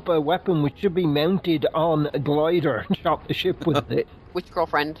picked up a weapon which should be mounted on a glider and shot the ship with it. Which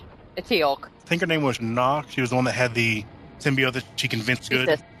girlfriend? It's Teal'c. I think her name was Nox. She was the one that had the symbiote that she convinced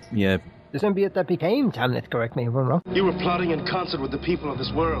good. Yeah. The symbiote that became Tanith, correct me if I'm wrong. You were plotting in concert with the people of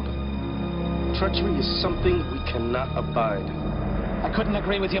this world. Treachery is something we cannot abide. I couldn't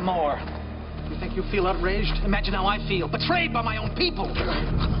agree with you more. You think you feel outraged? Imagine how I feel. Betrayed by my own people.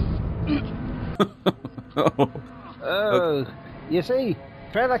 Oh, you see,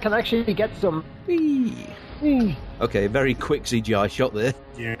 Trevor can actually get some. Okay, very quick CGI shot there.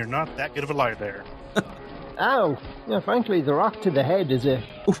 You're not that good of a liar there. Ow! Yeah, frankly, the rock to the head is a.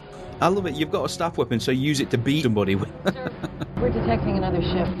 Oof, I love it. You've got a staff weapon, so use it to beat somebody with. We're detecting another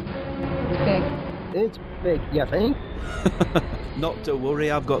ship. It's big. It's big, you think? Not to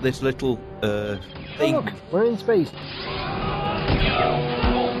worry, I've got this little thing. Oh, look, we're in space.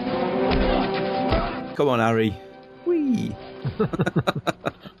 Come on, Harry. Whee!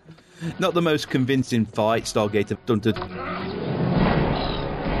 Not the most convincing fight Stargate have done to.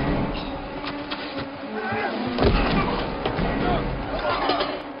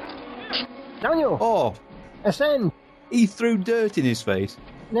 Daniel! Oh! Ascend! He threw dirt in his face.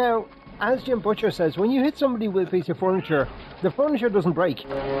 Now, as Jim Butcher says, when you hit somebody with a piece of furniture, the furniture doesn't break.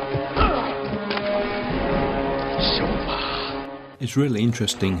 It's really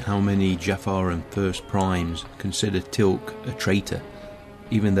interesting how many Jafar and First Primes consider Teal'c a traitor,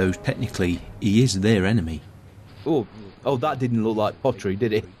 even though technically he is their enemy. Oh, that didn't look like pottery,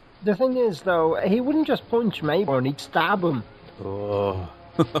 did it? The thing is, though, he wouldn't just punch Mayborn, he'd stab him. Oh.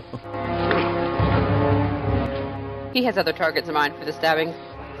 He has other targets in mind for the stabbing.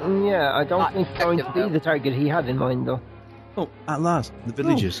 Yeah, I don't Not think it's going to be effective, the target he had in mind, though. Oh, at last, the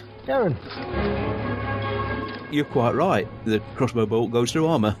villagers. Darren. You're quite right. The crossbow bolt goes through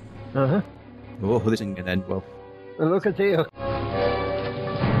armour. Uh-huh. Oh, this isn't going to end well. Look at you.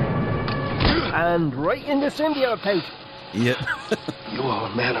 And right in the symbiote pouch. Yep. You are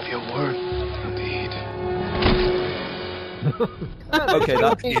a man of your word, indeed. Okay,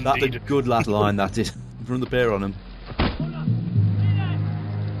 that's a good last line, that is. From the pair on him.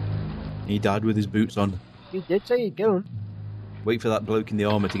 He died with his boots on. You did say you'd kill him. Wait for that bloke in the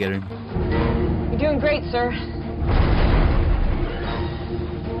armour to get him. You're doing great, sir.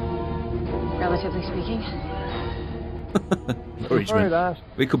 Relatively speaking. Encouragement.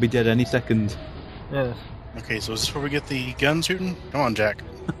 We could be dead any second. Yes. Okay, so is this where we get the gun shooting? Come on, Jack.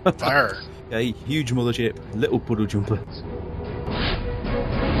 Fire. Okay, huge mothership, little puddle jumper.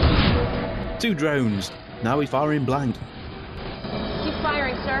 2 drones. Now he's firing blank. Keep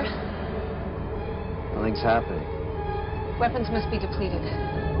firing, sir. Nothing's happening. Weapons must be depleted.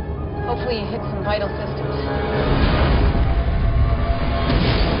 Hopefully you hit some vital systems.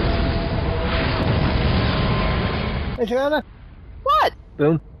 Hey, Joanna. What?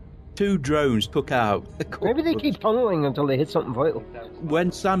 Boom. 2 drones took out. Maybe they keep tunneling until they hit something vital.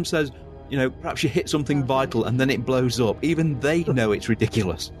 When Sam says, perhaps you hit something vital and then it blows up, even they know it's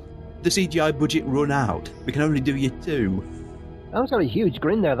ridiculous. The CGI budget run out. We can only do you 2. Sam's got a huge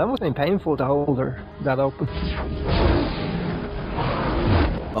grin there. That must have been painful to hold that open.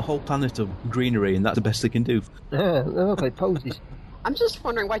 A whole planet of greenery, and that's the best they can do. Yeah, they look like posies. I'm just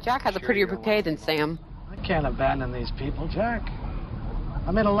wondering why Jack has a prettier bouquet than Sam. I can't abandon these people, Jack.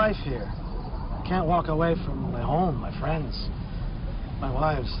 I made a life here. I can't walk away from my home, my friends, my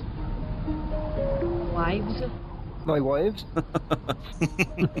wives. Wives? My wives?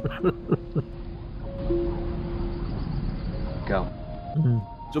 Go.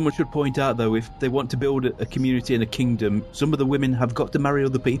 Someone should point out, though, if they want to build a community and a kingdom, some of the women have got to marry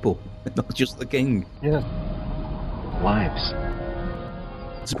other people, not just the king. Yeah. Wives.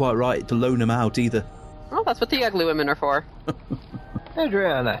 It's quite right to loan them out, either. Well, that's what the ugly women are for.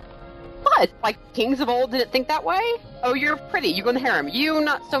 Adriana. What? Like kings of old didn't think that way? Oh, you're pretty. You go in the harem. You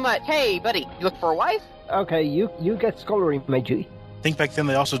not so much. Hey, buddy, you look for a wife? Okay, you get scullery, my G. I think back then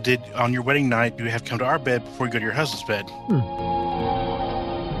they also did, on your wedding night, you have to come to our bed before you go to your husband's bed.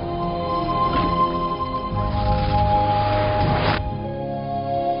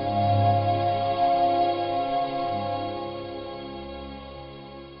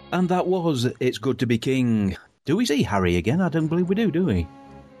 And that was It's Good to Be King. Do we see Harry again? I don't believe we do we?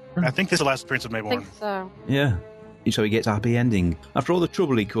 I think this is the last appearance of Mayborn. I think so. Yeah. So he gets a happy ending. After all the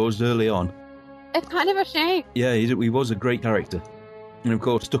trouble he caused early on. It's kind of a shame. Yeah, he was a great character. And of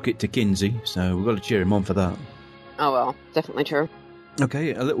course, stuck it to Kinsey, so we've got to cheer him on for that. Oh well, definitely true.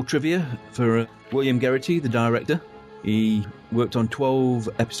 Okay, a little trivia for William Geraghty, the director. He worked on 12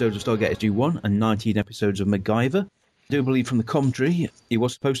 episodes of Stargate SG-1 and 19 episodes of MacGyver. I do believe from the commentary, he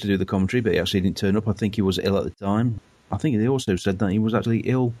was supposed to do the commentary, but he actually didn't turn up. I think he was ill at the time. I think they also said that he was actually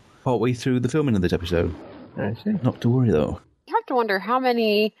ill partway through the filming of this episode. I see. Not to worry, though. You have to wonder how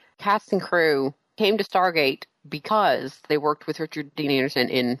many cast and crew came to Stargate because they worked with Richard Dean Anderson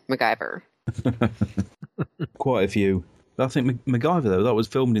in MacGyver. Quite a few. But I think MacGyver, though, that was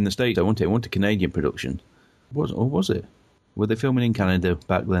filmed in the States. I wanted a Canadian production. Or was it? Were they filming in Canada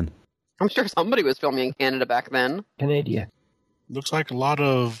back then? I'm sure somebody was filming in Canada back then. Canada. Looks like a lot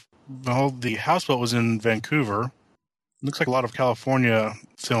of... Well, the houseboat was in Vancouver. Looks like a lot of California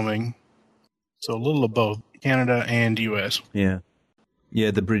filming. So a little of both, Canada and US. Yeah. Yeah,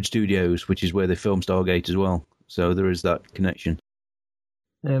 the Bridge Studios, which is where they filmed Stargate as well. So there is that connection.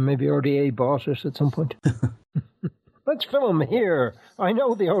 Maybe RDA bought us at some point. Let's film here. I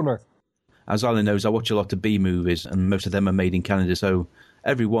know the owner. As Alan knows, I watch a lot of B-movies, and most of them are made in Canada, so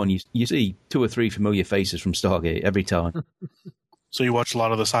every one, you see 2 or 3 familiar faces from Stargate every time. So you watch a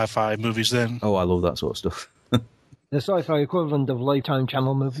lot of the sci-fi movies then? Oh, I love that sort of stuff. The sci-fi equivalent of Lifetime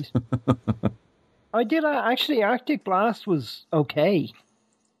Channel movies. I did actually. Arctic Blast was okay,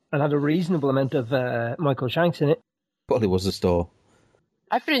 and had a reasonable amount of Michael Shanks in it. Well, it was a star.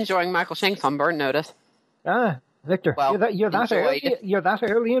 I've been enjoying Michael Shanks on Burn Notice. Ah, Victor, well, you're that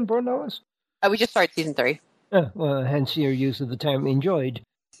early in Burn Notice? We just started season 3. Well, hence your use of the term enjoyed.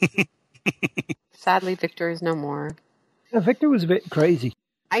 Sadly, Victor is no more. Victor was a bit crazy.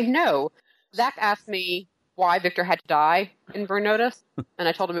 I know. Zach asked me why Victor had to die in Burn Notice, and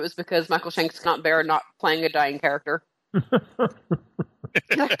I told him it was because Michael Shanks cannot bear not playing a dying character.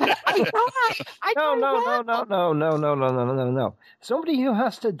 No. Somebody who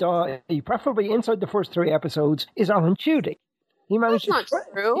has to die, preferably inside the first 3 episodes, is Alan Tudyk. He managed That's not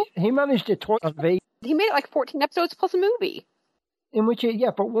true. He managed it twice on V. He made it like 14 episodes plus a movie. In which,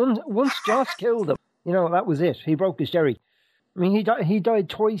 but once Joss killed him, that was it. He broke his cherry. I mean, he died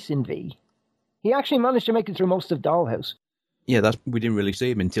twice in V. He actually managed to make it through most of Dollhouse. Yeah, we didn't really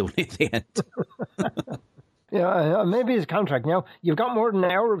see him until near the end. Yeah, maybe his contract now. You've got more than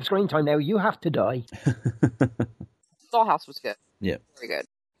an hour of screen time now. You have to die. Dollhouse was good. Yeah. Very good.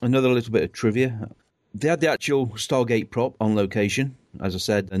 Another little bit of trivia. They had the actual Stargate prop on location, as I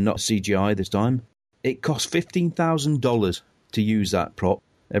said, and not CGI this time. It cost $15,000 to use that prop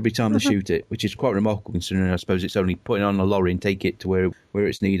every time they shoot it, which is quite remarkable considering I suppose it's only putting on a lorry and take it to where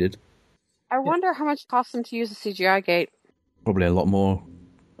it's needed. I wonder how much it cost them to use the CGI gate. Probably a lot more.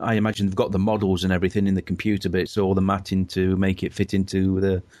 I imagine they've got the models and everything in the computer, but it's all the matting to make it fit into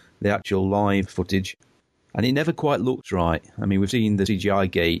the actual live footage. And it never quite looks right. I mean, we've seen the CGI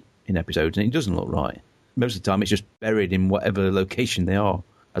gate in episodes, and it doesn't look right. Most of the time, it's just buried in whatever location they are,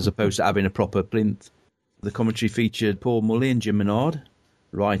 as opposed to having a proper plinth. The commentary featured Paul Mully and Jim Menard,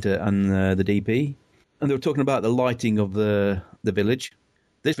 writer and the DP. And they were talking about the lighting of the village.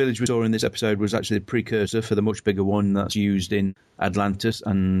 This village we saw in this episode was actually the precursor for the much bigger one that's used in Atlantis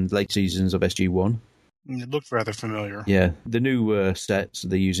and late seasons of SG-1. It looked rather familiar. Yeah, the new sets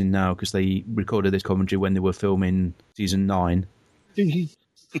they're using now, because they recorded this commentary when they were filming season 9. You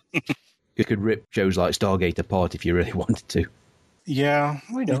could rip shows like Stargate apart if you really wanted to. Yeah,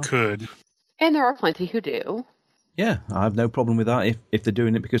 you could. And there are plenty who do. Yeah, I have no problem with that if they're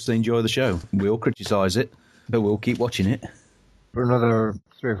doing it because they enjoy the show. We'll criticise it, but we'll keep watching it. For another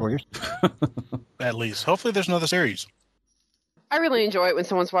 3 or 4 years. At least. Hopefully there's another series. I really enjoy it when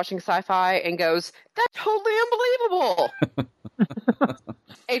someone's watching sci-fi and goes, "That's totally unbelievable."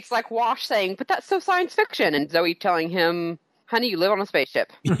 It's like Wash saying, "But that's so science fiction," and Zoe telling him, "Honey, you live on a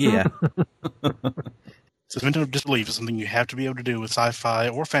spaceship." Yeah. Suspension of disbelief is something you have to be able to do with sci-fi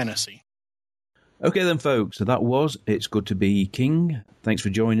or fantasy. Okay then, folks. So that was It's Good to Be King. Thanks for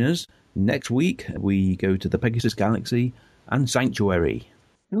joining us. Next week, we go to the Pegasus Galaxy and Sanctuary.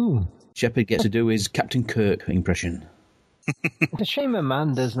 Ooh. Shepard gets to do his Captain Kirk impression. It's a shame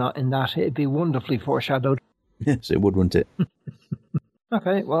Amanda's not in that. It'd be wonderfully foreshadowed. Yes, it would, wouldn't it?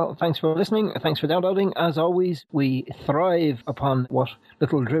 Okay, well, thanks for listening. Thanks for downloading. As always, we thrive upon what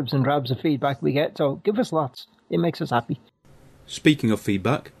little dribs and drabs of feedback we get, so give us lots. It makes us happy. Speaking of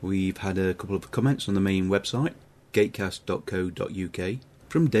feedback, we've had a couple of comments on the main website, gatecast.co.uk,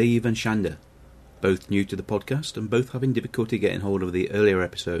 from Dave and Shanda, both new to the podcast and both having difficulty getting hold of the earlier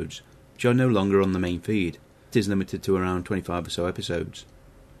episodes, which are no longer on the main feed. It is limited to around 25 or so episodes.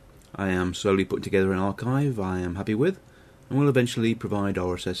 I am slowly putting together an archive I am happy with, and will eventually provide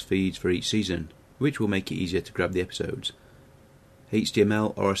RSS feeds for each season, which will make it easier to grab the episodes.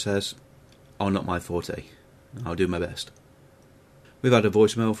 HTML, RSS are not my forte. I'll do my best. We've had a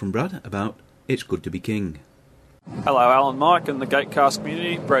voicemail from Brad about It's Good to Be King. Hello, Alan, Mike, and the Gatecast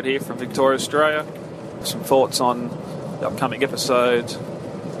community. Brad here from Victoria, Australia. Some thoughts on the upcoming episode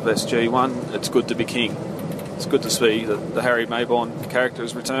of SG-1, It's Good to Be King. It's good to see that the Harry Mayborn character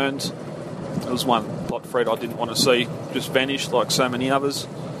has returned. There was one plot thread I didn't want to see just vanish like so many others.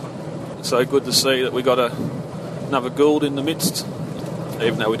 It's so good to see that we got another Gould in the midst,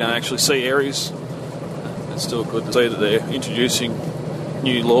 even though we don't actually see Ares. It's still good to see that they're introducing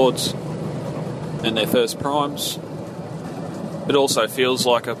new lords and their first primes. It also feels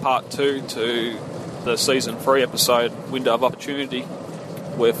like a part 2 to the season 3 episode Window of Opportunity,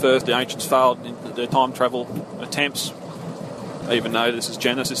 where first the Ancients failed in their time travel attempts. Even though this is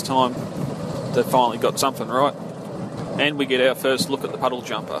Genesis time, they finally got something right. And we get our first look at the Puddle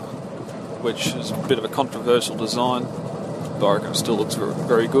Jumper, which is a bit of a controversial design, but I reckon it still looks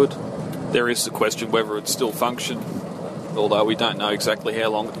very good. There is the question whether it still functions, although we don't know exactly how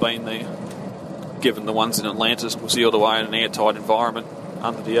long it's been there, given the ones in Atlantis were sealed away in an airtight environment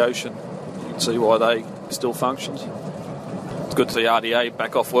under the ocean. You can see why they still function. It's good to see RDA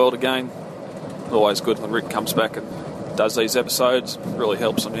back off-world again. Always good when Rick comes back and does these episodes. Really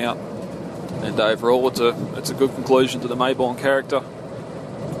helps them out. And overall, it's a good conclusion to the Mayborn character.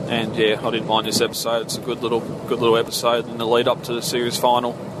 And yeah, I didn't mind this episode. It's a good little episode in the lead up to the series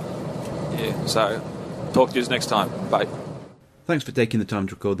final. Yeah, so talk to you next time. Bye. Thanks for taking the time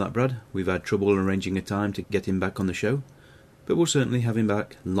to record that, Brad. We've had trouble arranging a time to get him back on the show, but we'll certainly have him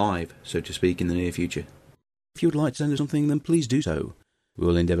back live, so to speak, in the near future. If you would like to send us something, then please do so. We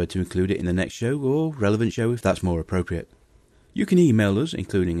will endeavour to include it in the next show, or relevant show if that's more appropriate. You can email us,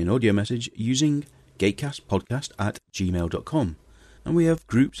 including an audio message, using gatecastpodcast@gmail.com. And we have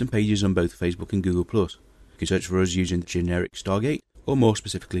groups and pages on both Facebook and Google+. You can search for us using the generic Stargate, or more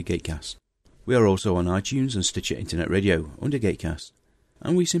specifically Gatecast. We are also on iTunes and Stitcher Internet Radio under Gatecast.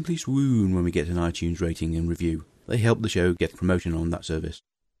 And we simply swoon when we get an iTunes rating and review. They help the show get promotion on that service.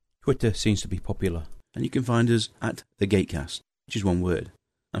 Twitter seems to be popular, and you can find us at the Gatecast, which is one word.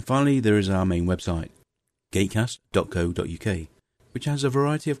 And finally, there is our main website, gatecast.co.uk, which has a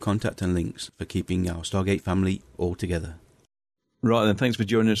variety of contact and links for keeping our Stargate family all together. Right then, thanks for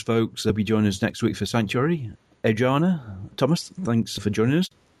joining us, folks. They'll be joining us next week for Sanctuary. Adriana, Thomas, thanks for joining us.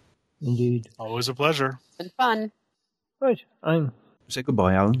 Indeed. Always a pleasure. Been fun. Right, Say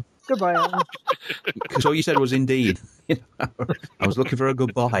goodbye, Alan. Goodbye, Alan. Because all you said was indeed. I was looking for a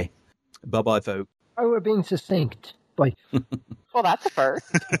goodbye. Bye-bye, folks. Oh, we're being succinct. Bye. Well, that's a first.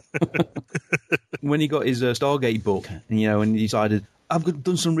 When he got his Stargate book, and he decided, I've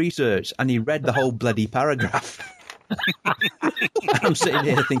done some research, and he read the whole bloody paragraph. I'm sitting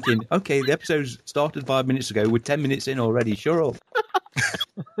here thinking, okay, the episode started 5 minutes ago. We're 10 minutes in already. Sure up.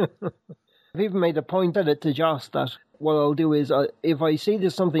 I've even made a point at it to Joss that what I'll do is, if I see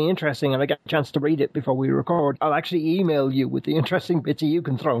there's something interesting and I get a chance to read it before we record, I'll actually email you with the interesting bits and you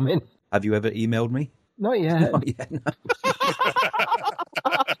can throw them in. Have you ever emailed me? Not yet. Not yet, no.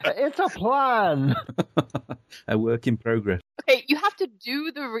 It's a plan. A work in progress. Okay, you have to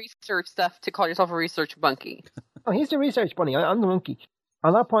do the research stuff to call yourself a research monkey. Oh, he's the research bunny. I'm the monkey.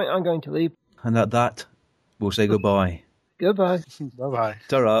 On that point, I'm going to leave. And at that, we'll say goodbye. Goodbye. Bye-bye.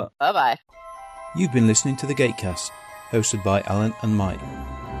 Ta-ra. Bye-bye. You've been listening to The Gatecast, hosted by Alan and Mike.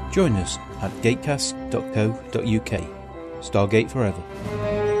 Join us at gatecast.co.uk. Stargate forever.